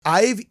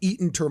I've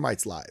eaten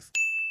termites live.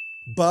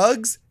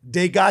 Bugs,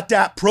 they got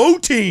that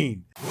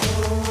protein.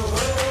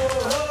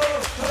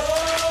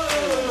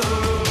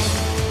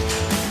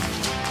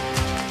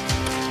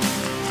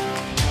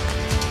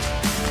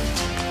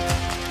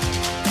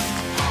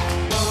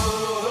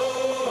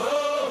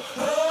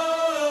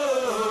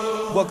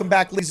 Welcome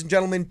back, ladies and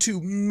gentlemen, to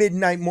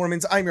Midnight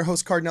Mormons. I'm your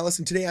host, Cardinellis,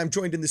 and today I'm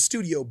joined in the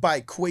studio by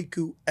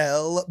Kwaku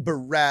L,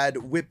 Brad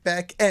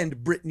Whitbeck,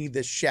 and Brittany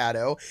the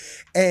Shadow.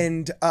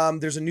 And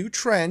there's a new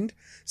trend,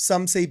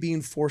 some say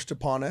being forced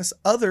upon us,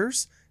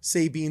 others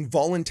say being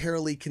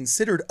voluntarily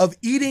considered, of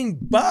eating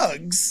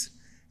bugs.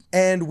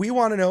 And we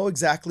want to know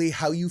exactly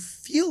how you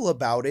feel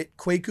about it.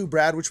 Kwaku,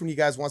 Brad, which one of you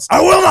guys wants to... I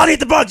will not eat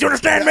the bugs, you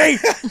understand me?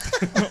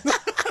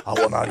 I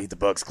will not eat the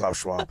bugs, Klaus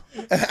Schwab.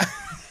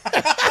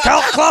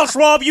 Klaus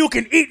Schwab, you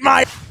can eat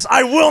my ass.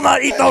 I will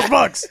not eat those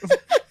bugs.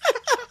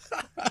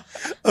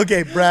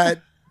 Okay,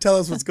 Brad, tell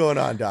us what's going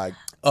on, dog.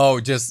 Oh,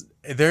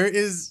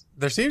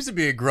 there seems to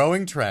be a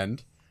growing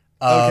trend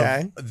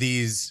of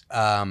these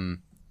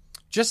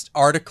just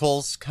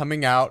articles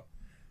coming out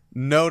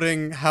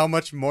noting how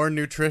much more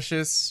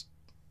nutritious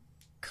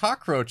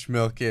cockroach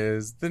milk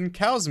is than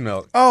cow's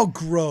milk. Oh,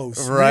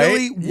 gross. Right?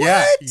 Really?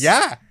 What?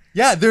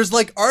 Yeah. There's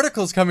like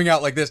articles coming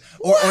out like this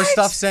or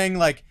stuff saying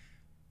like,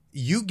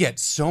 you get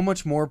so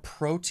much more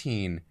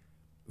protein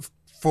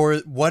for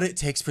what it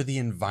takes for the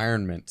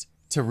environment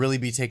to really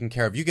be taken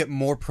care of. You get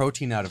more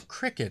protein out of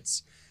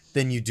crickets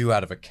than you do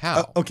out of a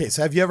cow. Okay,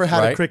 so have you ever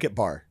had a cricket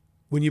bar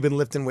when you've been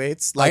lifting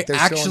weights? I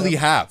actually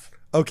have.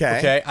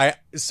 Okay.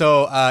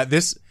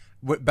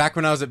 Back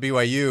when I was at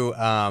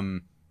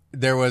BYU,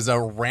 there was a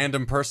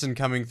random person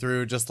coming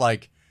through just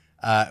like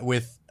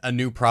with a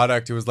new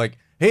product who was like,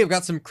 hey, I've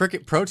got some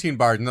cricket protein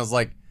bars. And I was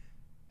like,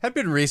 I've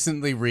been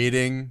recently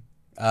reading...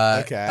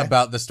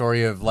 about the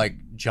story of like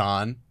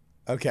John.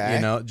 Okay. You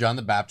know, John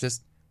the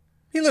Baptist.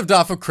 He lived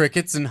off of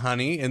crickets and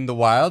honey in the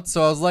wild.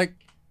 So I was like,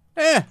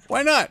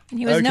 why not?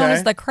 He was known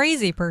as the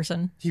crazy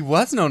person. He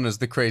was known as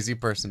the crazy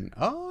person.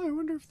 Oh, I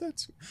wonder if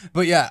that's...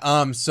 But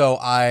yeah, so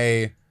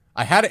I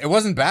had it. It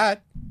wasn't bad.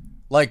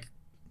 Like,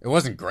 it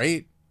wasn't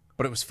great,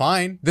 but it was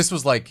fine. This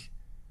was like...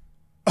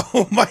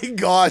 Oh my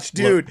gosh,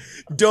 dude.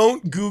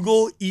 Don't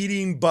Google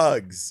eating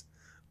bugs.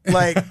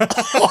 Like,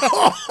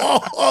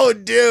 oh,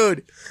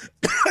 dude.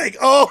 Like,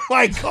 oh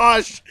my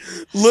gosh.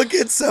 Look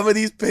at some of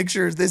these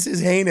pictures. This is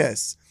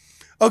heinous.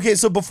 Okay,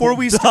 so before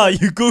we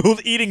start, you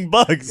Googled eating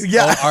bugs.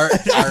 Yeah.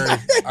 Oh,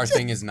 our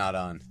thing is not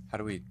on. How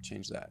do we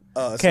change that?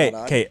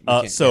 Okay.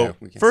 So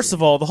first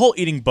of all, the whole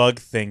eating bug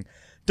thing,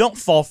 don't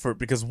fall for it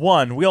because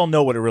one, we all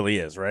know what it really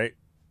is, right?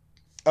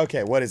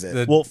 Okay, what is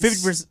it? Well,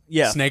 50%.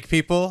 Yeah. Snake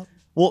people.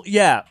 Well,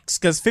 yeah,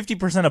 because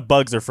 50% of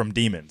bugs are from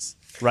demons,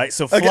 right?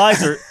 So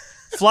flies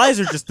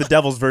are just the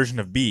devil's version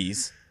of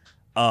bees.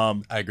 I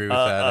agree with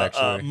that,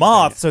 actually.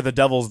 Moths are the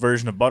devil's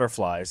version of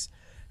butterflies.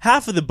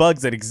 Half of the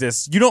bugs that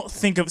exist, you don't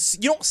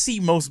see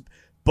most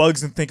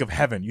bugs and think of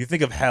heaven. You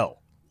think of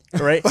hell,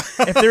 right?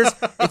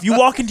 If you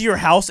walk into your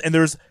house and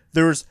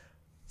there's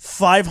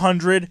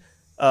 500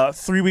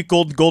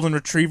 3-week-old golden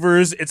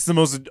retrievers, it's the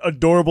most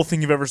adorable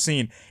thing you've ever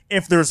seen.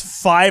 If there's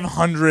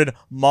 500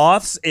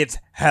 moths, it's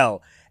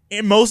hell.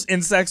 And most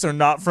insects are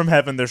not from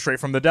heaven; they're straight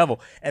from the devil,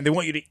 and they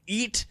want you to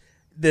eat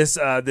this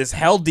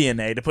hell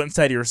DNA to put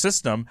inside your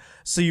system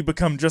so you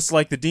become just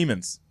like the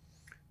demons.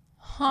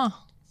 Huh.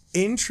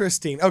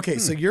 Interesting. Okay,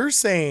 so you're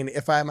saying,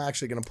 if I'm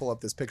actually going to pull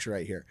up this picture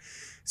right here,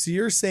 so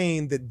you're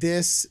saying that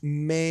this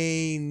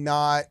may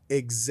not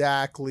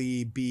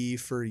exactly be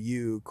for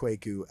you,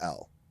 Kwaku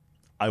L.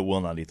 I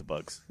will not eat the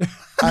bugs.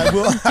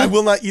 I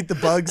will not eat the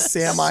bugs,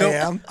 Sam. I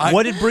am.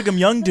 What did Brigham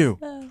Young do?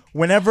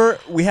 Whenever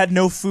we had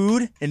no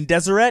food in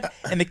Deseret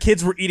and the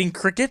kids were eating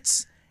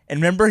crickets, and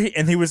remember,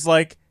 he was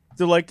like,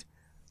 they're like,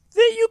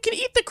 you can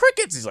eat the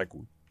crickets. He's like,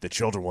 the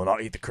children will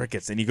not eat the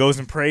crickets. And he goes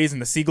and prays,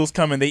 and the seagulls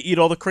come and they eat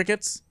all the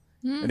crickets.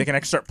 And they can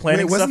actually start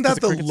planting stuff. Wasn't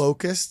that the crickets...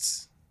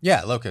 locusts?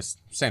 Yeah,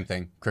 locusts. Same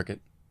thing. Cricket.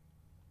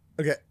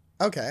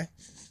 Okay.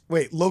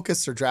 Wait,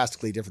 locusts are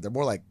drastically different. They're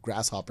more like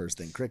grasshoppers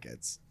than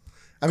crickets.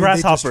 I mean,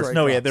 grasshoppers.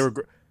 No, crops. Yeah, they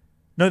were...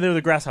 No, they were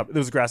the grasshoppers. It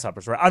was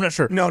grasshoppers, right? I'm not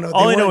sure. No.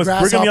 All I know is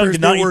Brigham Young did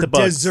not eat the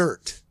bugs.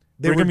 Dessert.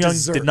 Brigham Young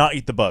did not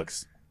eat the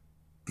bugs.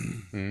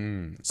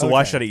 So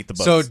why should I eat the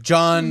bugs? So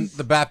John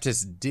the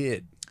Baptist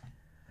did.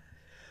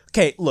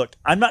 Okay, look,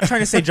 I'm not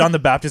trying to say John the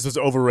Baptist was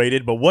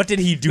overrated, but what did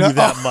he do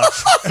that much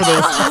for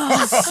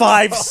those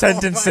 5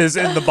 sentences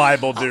in the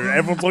Bible, dude?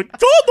 Everyone's like,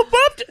 John the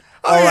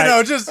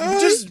Baptist!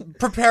 Just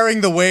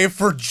preparing the way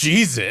for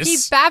Jesus. He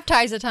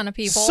baptized a ton of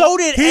people. So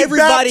did he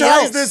everybody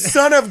baptized else. the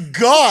Son of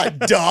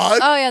God, dog.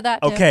 Oh, yeah,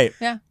 that too. Okay.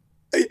 Yeah.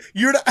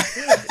 You're not...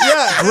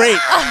 Yeah. Great.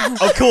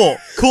 Oh,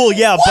 cool,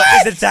 yeah, what?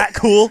 But is it that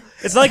cool?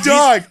 It's like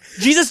dog.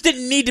 Jesus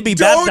didn't need to be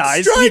Don't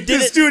baptized. strike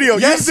the studio.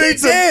 Yes, he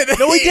did.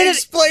 No, he He didn't.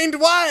 explained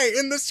why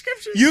in the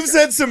scriptures. You've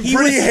said some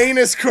pretty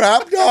heinous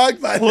crap,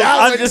 dog. But Look,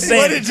 I'm just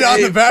saying. What did John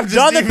the Baptist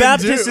John the even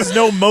Baptist do? is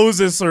no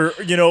Moses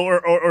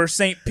or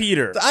Saint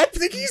Peter. I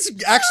think he's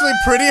actually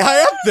pretty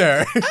high up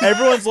there.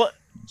 Everyone's like,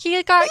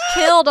 He got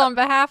killed on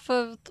behalf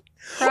of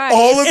Christ.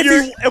 All of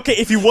your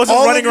If he wasn't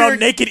all running of around your-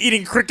 naked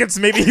eating crickets,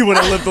 maybe he would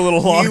have lived a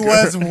little longer. He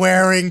was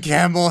wearing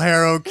camel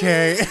hair,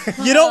 okay?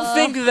 You don't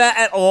think that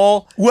at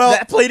all? Well-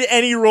 that played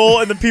any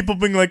role in the people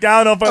being like,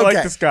 I don't know if I like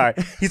Okay. this guy.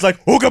 He's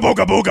like, ooga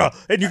booga booga,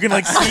 and you can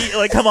like see,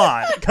 like, come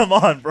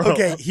on, bro.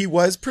 Okay, he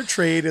was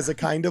portrayed as a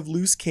kind of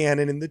loose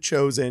cannon in The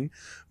Chosen,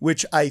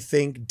 which I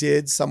think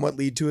did somewhat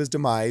lead to his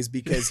demise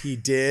because he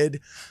did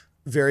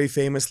very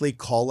famously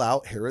call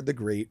out Herod the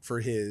Great for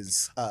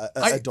his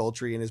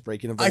adultery and his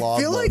breaking of the I law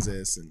of feel like-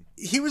 Moses. And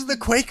He was the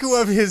Kwaku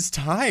of his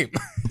time.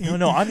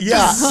 No, I'm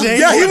yeah,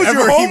 Saying yeah, he was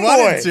your whatever he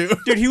wanted homeboy. to.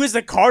 dude, he was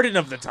the Cardin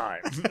of the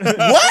time.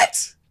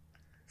 What?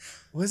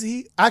 Was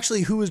he?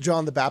 Actually, who was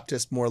John the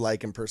Baptist more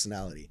like in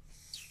personality?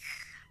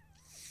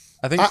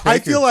 I think I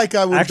feel like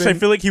I would Actually, I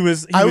feel like he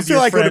was. I would was feel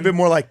your like it would have friend. been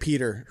more like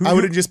Peter. I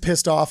would have just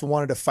pissed off and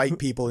wanted to fight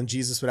people, and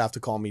Jesus would have to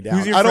calm me down.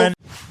 Who's your I don't. friend?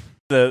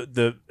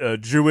 The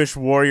Jewish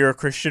warrior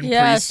Christian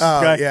Yes. priest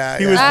Oh, guy. yeah,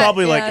 he yeah. was Ah,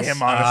 probably like yes.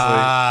 him,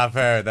 honestly.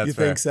 fair. That's You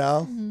fair. think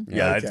so?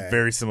 Yeah, Okay. it's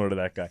very similar to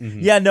that guy. Mm-hmm.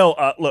 Yeah, no.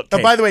 Look, Oh,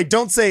 okay. by the way,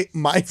 don't say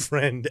my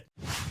friend.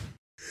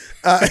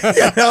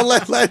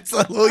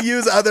 We'll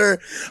use other.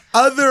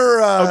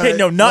 okay,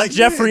 no, not like-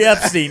 Jeffrey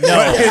Epstein.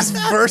 No, His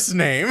first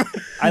name.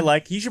 I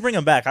like. He should bring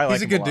him back. I like.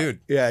 He's a him good lot. dude.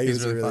 Yeah, he He's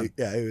was really really. fun.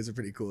 Yeah, he was a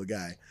pretty cool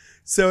guy.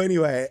 So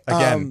anyway,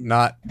 Again,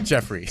 not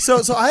Jeffrey.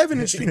 so I have an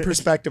interesting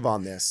perspective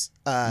on this.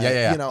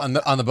 Yeah. You know, on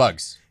the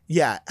bugs,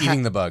 yeah,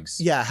 eating the bugs,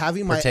 yeah,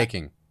 having my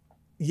partaking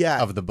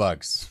yeah. of the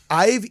bugs.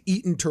 I've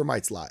eaten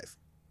termites live.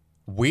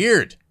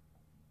 Weird.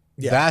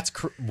 Yeah. That's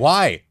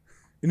why.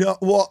 No,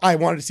 well, I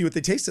wanted to see what they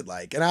tasted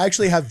like, and I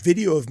actually have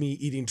video of me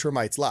eating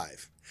termites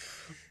live.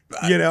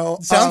 You know,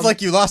 Sounds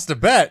like you lost a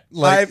bet.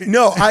 Like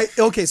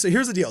Okay, so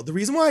here's the deal. The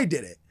reason why I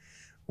did it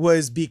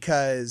was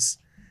because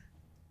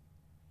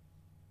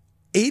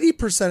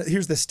 80%,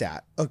 here's the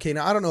stat. Okay,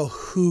 now I don't know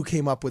who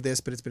came up with this,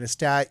 but it's been a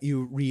stat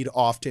you read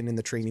often in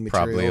the training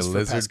materials. probably a for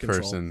lizard pest control.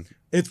 person.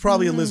 It's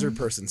probably a lizard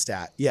person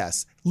stat.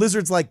 Yes.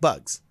 Lizards like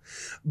bugs.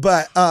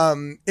 But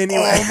anyway.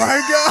 Oh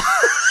my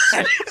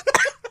god.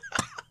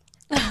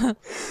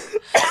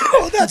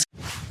 Oh, that's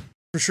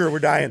for sure we're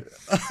dying.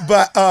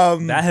 But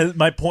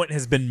My point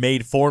has been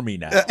made for me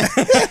now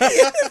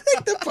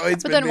the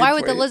point's But been then why made would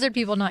for the you. lizard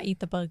people not eat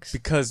the bugs?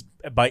 because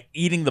by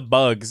eating the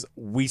bugs,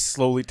 we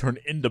slowly turn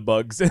into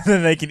bugs, and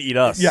then they can eat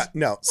us. Yeah,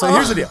 no. So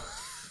here's the deal.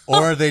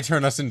 Or they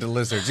turn us into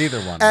lizards. Either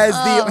one. As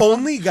the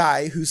only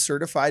guy who's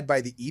certified by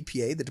the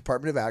EPA, the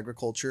Department of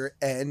Agriculture,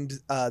 and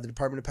the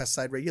Department of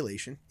Pesticide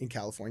Regulation in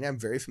California, I'm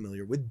very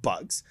familiar with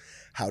bugs,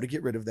 how to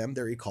get rid of them,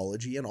 their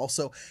ecology, and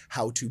also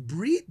how to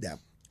breed them.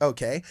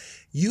 Okay,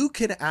 you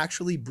can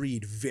actually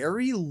breed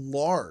very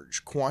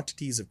large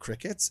quantities of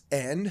crickets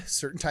and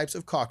certain types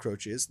of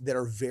cockroaches that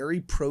are very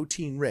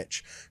protein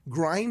rich.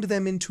 Grind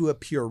them into a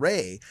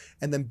puree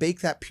and then bake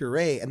that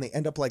puree, and they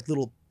end up like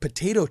little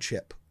potato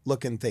chip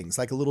looking things,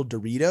 like a little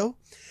Dorito.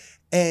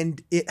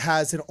 And it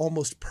has an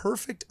almost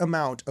perfect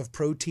amount of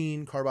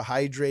protein,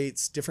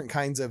 carbohydrates, different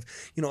kinds of,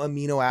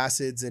 amino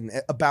acids, and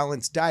a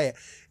balanced diet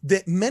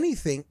that many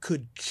think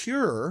could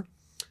cure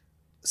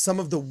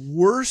some of the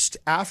worst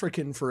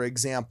African, for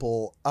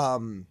example,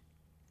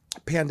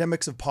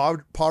 pandemics of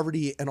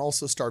poverty and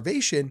also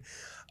starvation,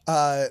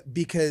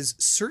 because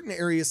certain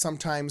areas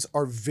sometimes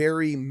are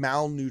very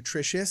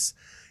malnutritious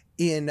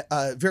in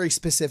very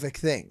specific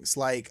things.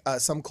 Like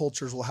some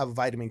cultures will have a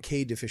vitamin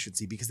K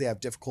deficiency because they have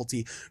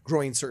difficulty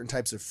growing certain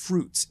types of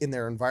fruits in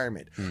their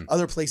environment.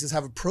 Other places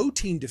have a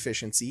protein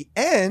deficiency,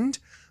 and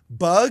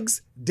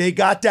bugs, they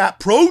got that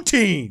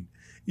protein.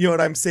 You know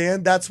what I'm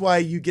saying? That's why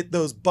you get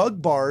those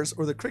bug bars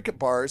or the cricket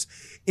bars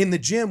in the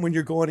gym when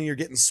you're going and you're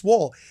getting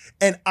swole.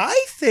 And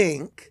I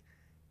think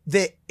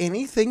that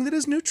anything that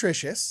is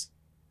nutritious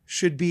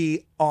should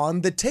be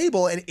on the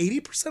table, and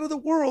 80% of the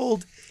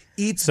world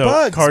eats So,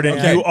 bugs. Cardin,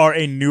 man. you are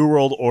a New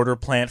World Order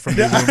plant from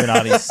the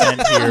Illuminati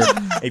sent here.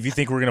 If you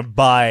think we're gonna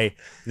buy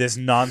this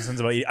nonsense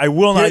about eating, I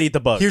will not eat the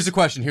bugs. Here's a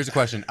question.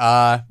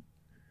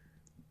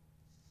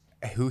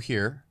 Who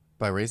here,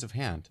 by raise of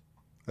hand,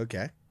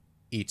 Okay.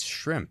 eats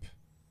shrimp?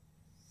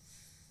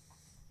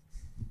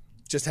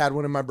 Just had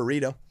one in my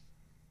burrito.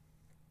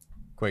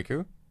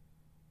 Kwaku?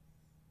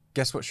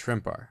 Guess what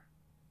shrimp are?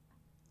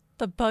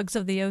 The bugs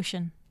of the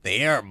ocean.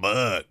 They are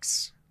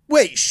bugs.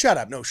 Wait, shut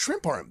up. No,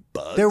 shrimp aren't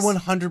bugs. They're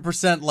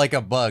 100% like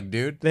a bug,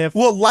 dude. They have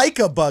Well, like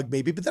a bug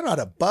maybe, but they're not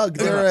a bug.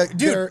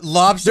 They're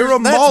lobsters, they're a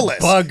that's mollusk.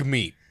 bug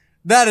meat.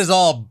 That is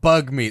all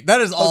bug meat.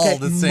 That is all Okay,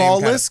 the same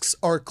mollusks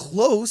are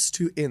close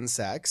to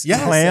insects.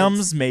 Yeah.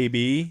 clams,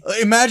 maybe.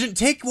 Imagine,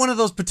 take one of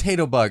those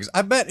potato bugs.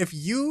 I bet if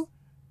you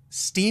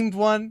steamed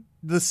one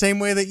the same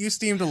way that you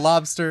steamed a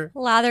lobster.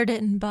 Lathered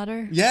it in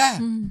butter. Yeah.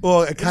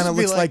 Well, it kind should of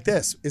be looks like- like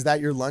this. Is that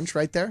your lunch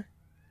right there?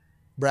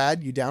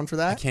 Brad, you down for I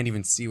that? can't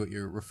even see what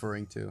you're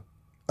referring to.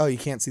 Oh, you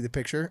can't see the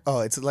picture? Oh,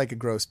 it's like a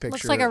gross picture.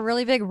 Looks like a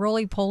really big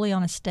roly-poly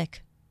on a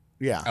stick.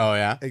 Yeah, Oh,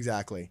 yeah?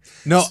 exactly.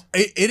 No,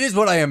 it is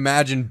what I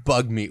imagine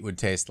bug meat would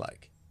taste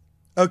like.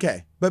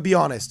 Okay, but be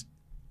honest.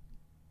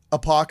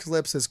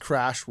 Apocalypse has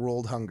crashed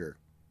world hunger.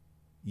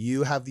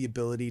 You have the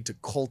ability to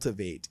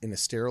cultivate in a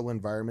sterile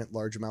environment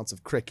large amounts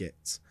of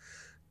crickets,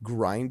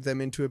 grind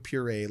them into a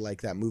puree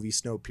like that movie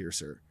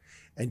Snowpiercer,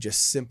 and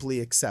just simply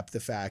accept the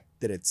fact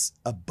that it's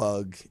a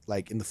bug,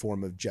 like in the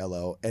form of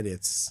Jello, and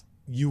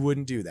you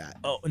wouldn't do that.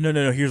 Oh,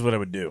 no. Here's what I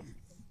would do.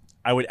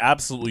 I would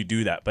absolutely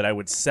do that, but I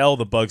would sell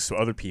the bugs to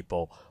other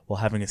people while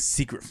having a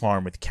secret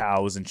farm with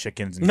cows and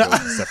chickens and goats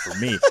and stuff for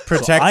me.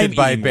 Protected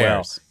by eating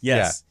bears. Well.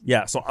 Yes.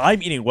 Yeah. So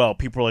I'm eating well.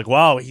 People are like,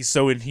 wow, he's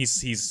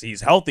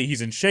healthy.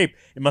 He's in shape.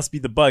 It must be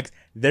the bugs.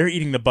 They're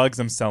eating the bugs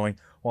I'm selling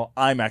while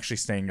I'm actually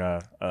staying.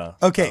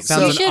 Okay,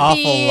 Sounds an should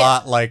awful be-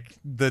 lot like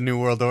the New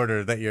World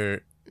Order that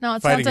you're. No,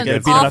 it Fighting sounds an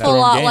against beat 'em at their awful own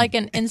lot game. like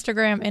an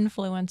Instagram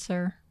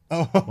influencer.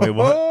 Oh, Wait,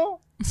 what?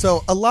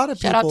 so a lot of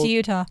Shout people. out to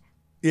Utah.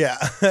 Yeah.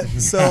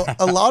 So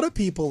a lot of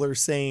people are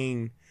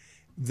saying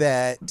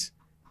that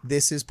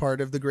this is part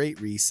of the Great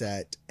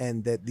Reset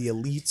and that the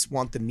elites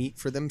want the meat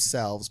for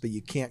themselves, but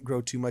you can't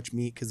grow too much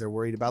meat because they're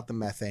worried about the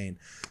methane.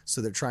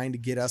 So they're trying to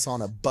get us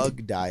on a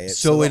bug diet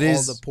So that it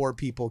is- all the poor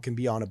people can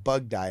be on a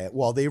bug diet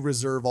while they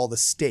reserve all the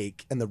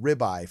steak and the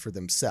ribeye for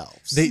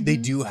themselves. They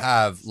do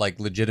have like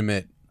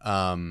legitimate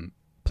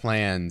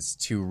plans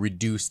to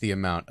reduce the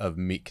amount of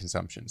meat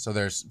consumption. So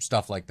there's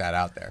stuff like that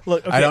out there.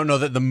 Look, okay. I don't know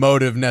that the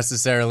motive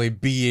necessarily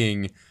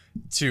being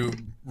to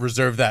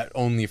reserve that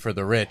only for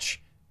the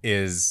rich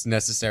is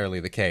necessarily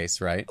the case,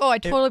 right? Oh, I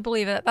totally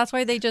believe it. That's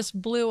why they just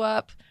blew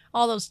up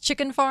all those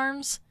chicken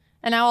farms,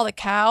 and now all the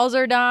cows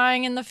are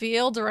dying in the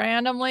fields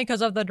randomly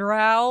because of the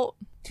drought.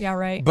 Yeah,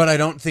 right. But I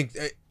don't think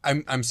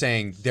I'm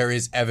saying there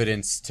is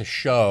evidence to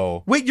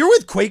show. Wait, you're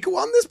with Quaco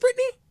on this,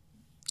 Brittany?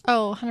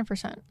 Oh,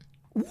 100%.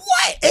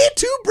 What? And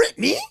to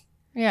Brittany?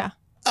 Yeah.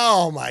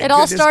 Oh my! It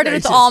all goodness started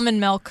gracious. with almond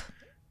milk.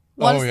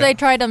 Once yeah. they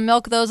tried to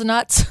milk those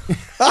nuts,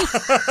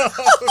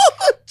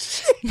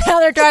 now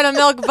they're trying to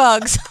milk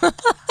bugs.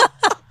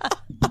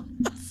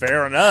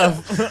 Fair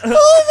enough.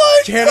 Oh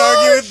my! Can't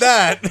argue with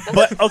that.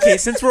 But okay,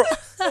 since we're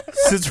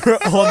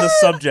on the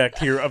subject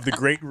here of the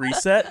Great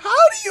Reset,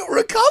 How do you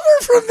recover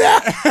from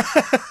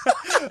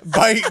that?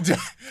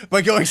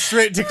 by going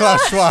straight to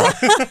Klaus Schwab.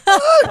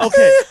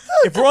 okay,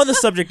 if we're on the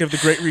subject of the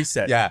Great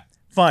Reset, Yeah.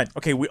 fine.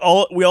 Okay,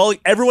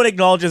 everyone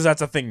acknowledges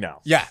that's a thing now.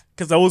 Yeah.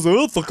 Because I was like,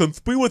 oh, it's a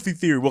conspiracy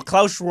theory. Well,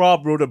 Klaus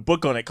Schwab wrote a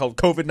book on it called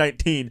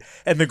COVID-19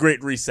 and the Great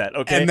Reset.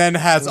 Okay, And then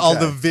has all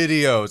Okay. the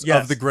videos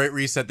Yes. of the Great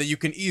Reset that you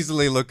can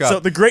easily look up. so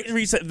the Great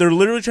Reset, they're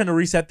literally trying to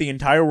reset the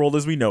entire world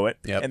as we know it.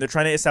 Yep. And they're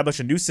trying to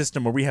establish a new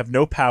system where we have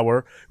no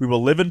power. We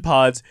will live in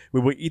pods. We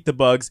will eat the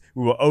bugs.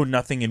 We will own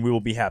nothing, and we will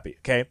be happy.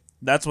 Okay,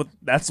 that's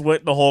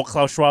what the whole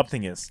Klaus Schwab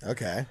thing is.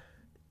 Okay.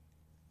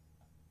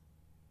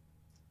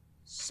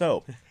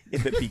 So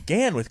if it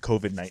began with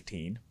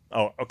COVID-19,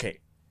 oh, okay,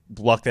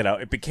 block that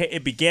out. It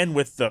began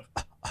with the.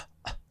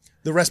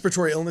 The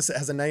respiratory illness that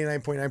has a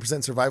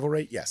 99.9% survival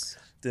rate? Yes.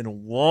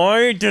 Then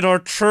why did our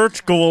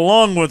church go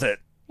along with it?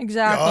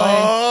 Exactly.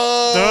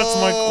 Oh. That's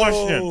my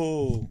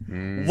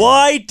question.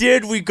 Why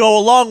did we go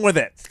along with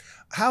it?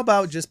 How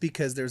about just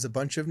because there's a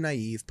bunch of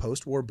naive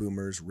post-war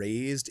boomers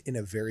raised in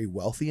a very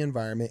wealthy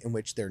environment in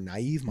which their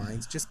naive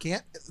minds just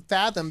can't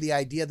fathom the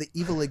idea that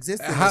evil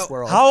exists in this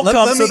world. how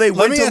come- so they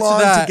let went me answer along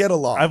to that. get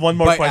along. I have one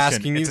more By question.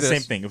 asking you It's the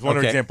this. same thing. It's one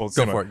Okay, example.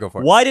 go for it, go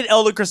for it. Why did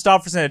Elder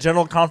Christopherson at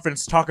General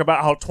Conference talk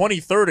about how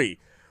 2030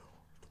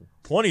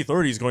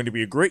 is going to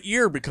be a great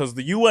year because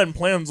the UN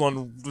plans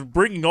on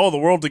bringing all the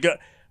world together?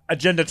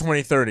 Agenda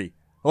 2030.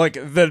 Like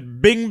the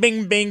bing,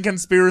 bing, bing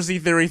conspiracy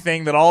theory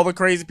thing that all the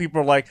crazy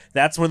people are like,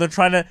 that's when they're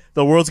trying to,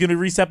 the world's going to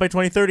reset by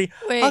 2030.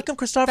 Wait, How come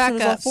Christopherson was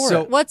back all up. for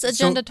So- it? What's so-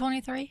 Agenda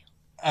 23?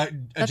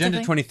 Agenda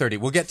thing? 2030.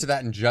 We'll get to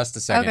that in just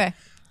a second. Okay.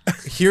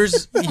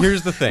 Here's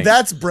the thing.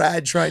 That's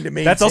Brad trying to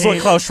maintain. That's also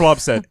what Klaus Schwab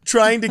said.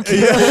 trying to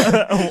keep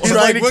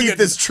like, we'll keep get-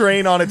 this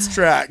train on its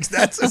tracks.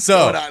 That's what's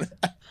So- going on.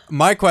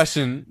 My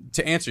question,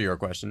 to answer your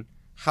question,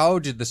 how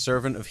did the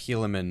servant of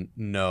Helaman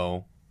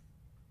know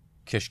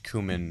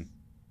Kishkumen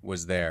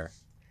was there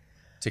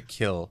to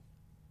kill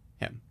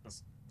him?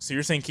 So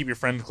you're saying keep your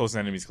friends close and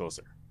enemies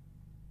closer.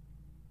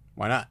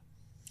 Why not?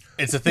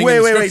 It's a thing. Wait, in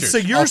the wait, wait. scriptures So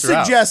you're all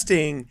throughout.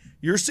 suggesting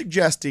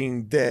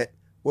that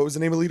what was the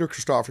name of leader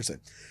Christofferson?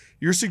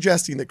 You're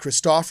suggesting that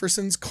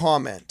Christofferson's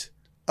comment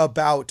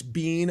about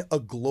being a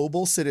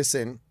global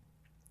citizen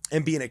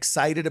and being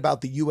excited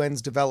about the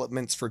UN's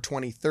developments for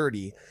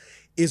 2030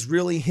 is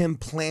really him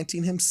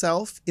planting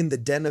himself in the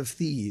den of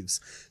thieves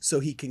so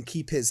he can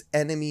keep his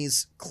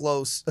enemies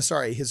close,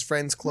 his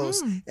friends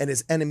close and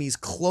his enemies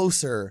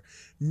closer,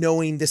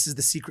 knowing this is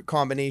the secret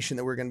combination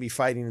that we're going to be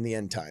fighting in the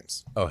end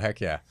times. Oh heck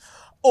yeah!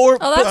 Or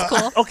Oh, that's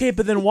cool. Okay,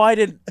 but then why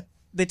did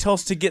they tell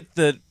us to get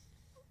the?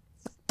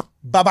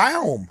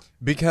 Ba-boom!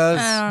 Because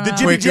I The don't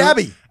jibby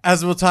Quaker, jabby.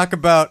 as we'll talk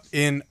about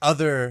in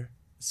other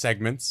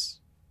segments.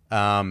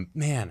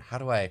 Man, how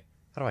do I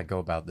go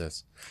about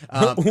this?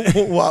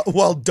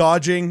 while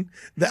dodging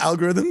the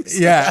algorithms.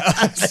 Yeah.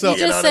 So You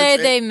just what say I'm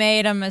saying? they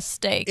made a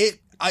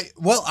mistake.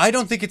 I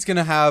don't think it's going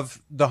to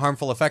have the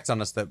harmful effects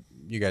on us that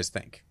you guys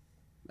think.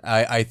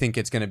 I think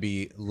it's going to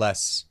be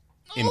less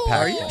impactful.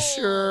 Are you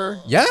sure?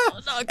 Yeah,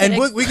 No, and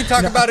kidding. we can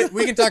talk about it.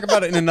 We can talk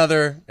about it in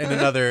another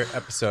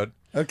episode.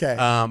 Okay.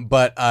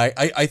 But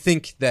I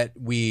think that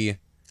we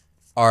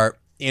are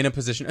in a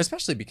position,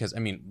 especially because, I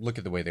mean, look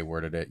at the way they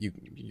worded it.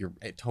 You're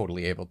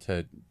totally able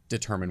to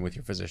determine with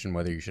your physician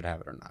whether you should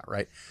have it or not,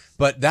 right?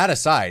 But that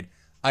aside,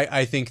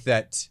 I think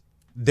that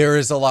there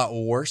is a lot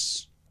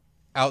worse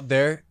out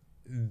there.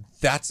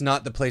 That's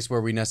not the place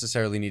where we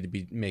necessarily need to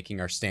be making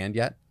our stand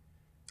yet.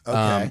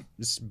 Okay.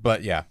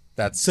 But yeah,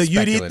 that's So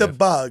you'd eat the speculative.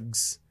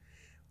 bugs,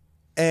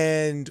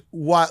 and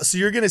so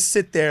you're gonna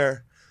sit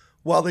there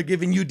while they're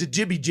giving you the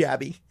jibby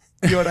jabby.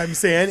 You know what I'm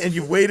saying? And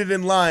you waited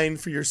in line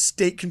for your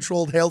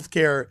state-controlled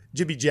healthcare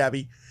jibby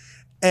jabby,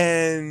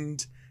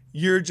 and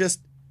you're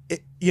just,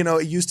 it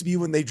used to be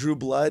when they drew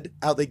blood,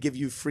 how they give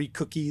you free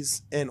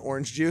cookies and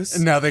orange juice.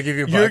 Now they give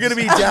you bugs. You're gonna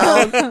be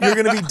down. You're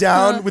gonna be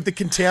down with the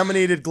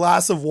contaminated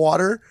glass of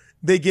water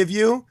they give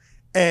you,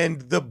 and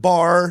the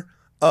bar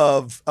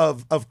of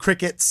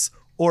crickets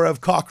or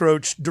of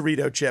cockroach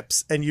Dorito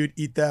chips, and you'd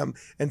eat them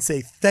and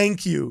say,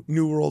 "Thank you,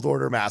 New World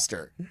Order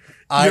Master."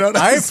 You know what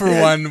I'm I for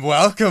saying? one,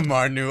 welcome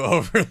our new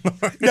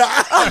overlord. No.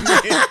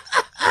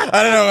 I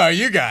don't know about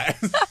you guys.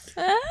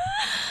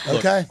 Look,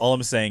 Okay. all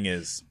I'm saying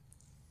is,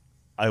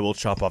 I will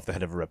chop off the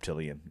head of a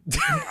reptilian.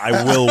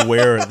 I will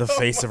wear the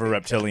face of a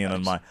reptilian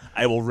on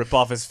I will rip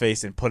off his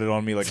face and put it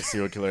on me like a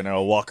serial killer, and I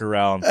will walk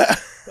around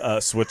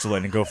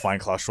Switzerland and go find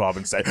Klaus Schwab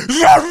and say,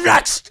 "You're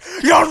next!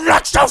 You're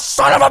next, you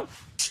son of a..."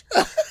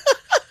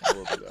 I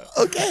will do that.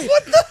 Okay.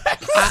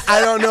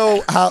 I don't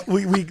know how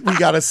we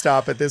got to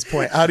stop at this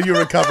point. How do you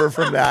recover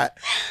from that?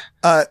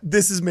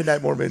 This is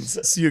Midnight Mormons.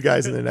 See you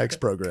guys in the next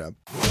program.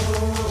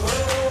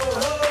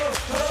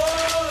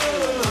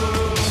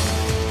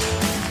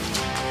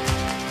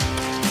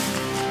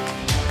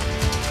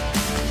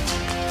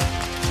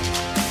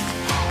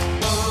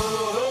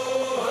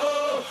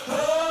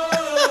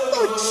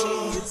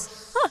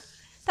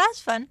 That's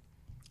fun.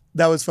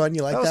 That was fun.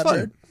 You like was that, fun.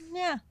 Bird?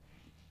 Yeah.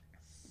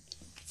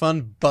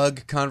 Fun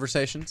bug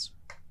conversations.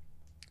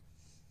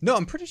 No,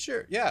 I'm pretty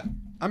sure. Yeah,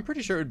 I'm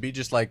pretty sure it would be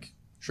just like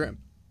shrimp.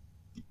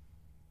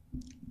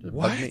 Just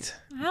bug meat.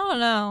 I don't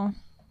know.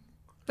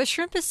 But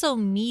shrimp is so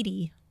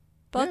meaty.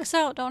 Bugs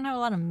don't have a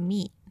lot of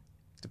meat.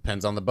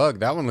 Depends on the bug.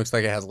 That one looks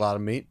like it has a lot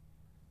of meat.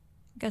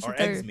 I guess Are if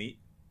they're eggs meat?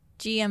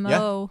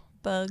 GMO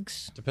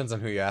bugs. Depends on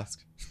who you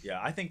ask. Yeah,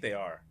 I think they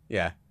are.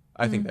 Yeah,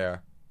 I think they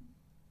are.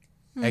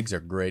 Eggs are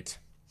great.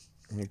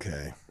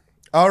 Okay.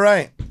 All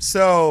right.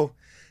 So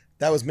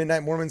that was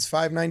Midnight Mormons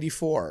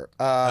 594.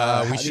 We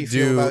How do you should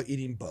feel do- about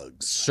eating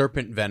bugs?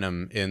 Serpent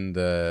venom in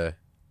the.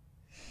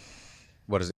 What is it?